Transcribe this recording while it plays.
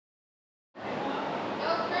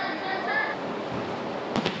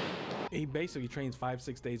He basically trains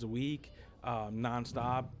 5-6 days a week,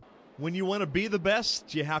 nonstop. When you want to be the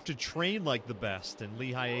best, you have to train like the best, and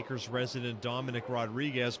Lehigh Acres resident Dominic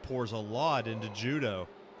Rodriguez pours a lot into judo.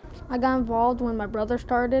 I got involved when my brother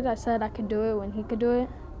started. I said I could do it when he could do it.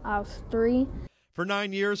 I was 3. For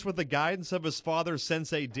 9 years, with the guidance of his father,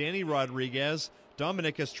 Sensei Danny Rodriguez,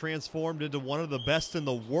 Dominic has transformed into one of the best in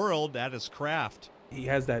the world at his craft. He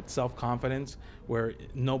has that self-confidence where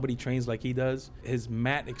nobody trains like he does. His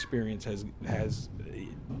mat experience has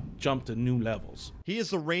jumped to new levels. He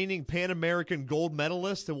is the reigning Pan American gold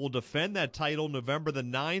medalist and will defend that title November the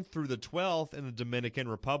 9th through the 12th in the Dominican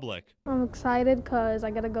Republic. I'm excited because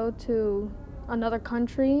I got to go to another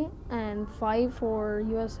country and fight for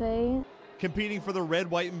USA. Competing for the red,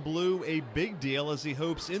 white, and blue, a big deal as he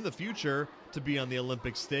hopes in the future to be on the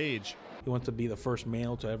Olympic stage. He wants to be the first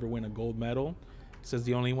male to ever win a gold medal. He says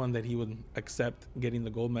the only one that he would accept getting the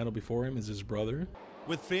gold medal before him is his brother.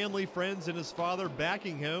 With family, friends, and his father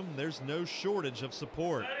backing him, there's no shortage of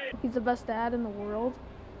support. He's the best dad in the world,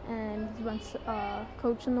 and he's the best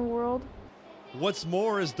coach in the world. What's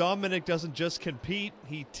more is Dominic doesn't just compete,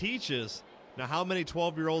 he teaches. Now, how many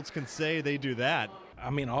 12-year-olds can say they do that? I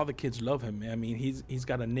mean, all the kids love him. I mean, he's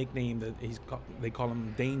got a nickname that they call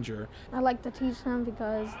him Danger. I like to teach them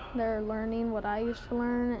because they're learning what I used to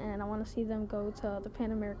learn, and I want to see them go to the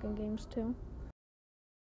Pan American Games too.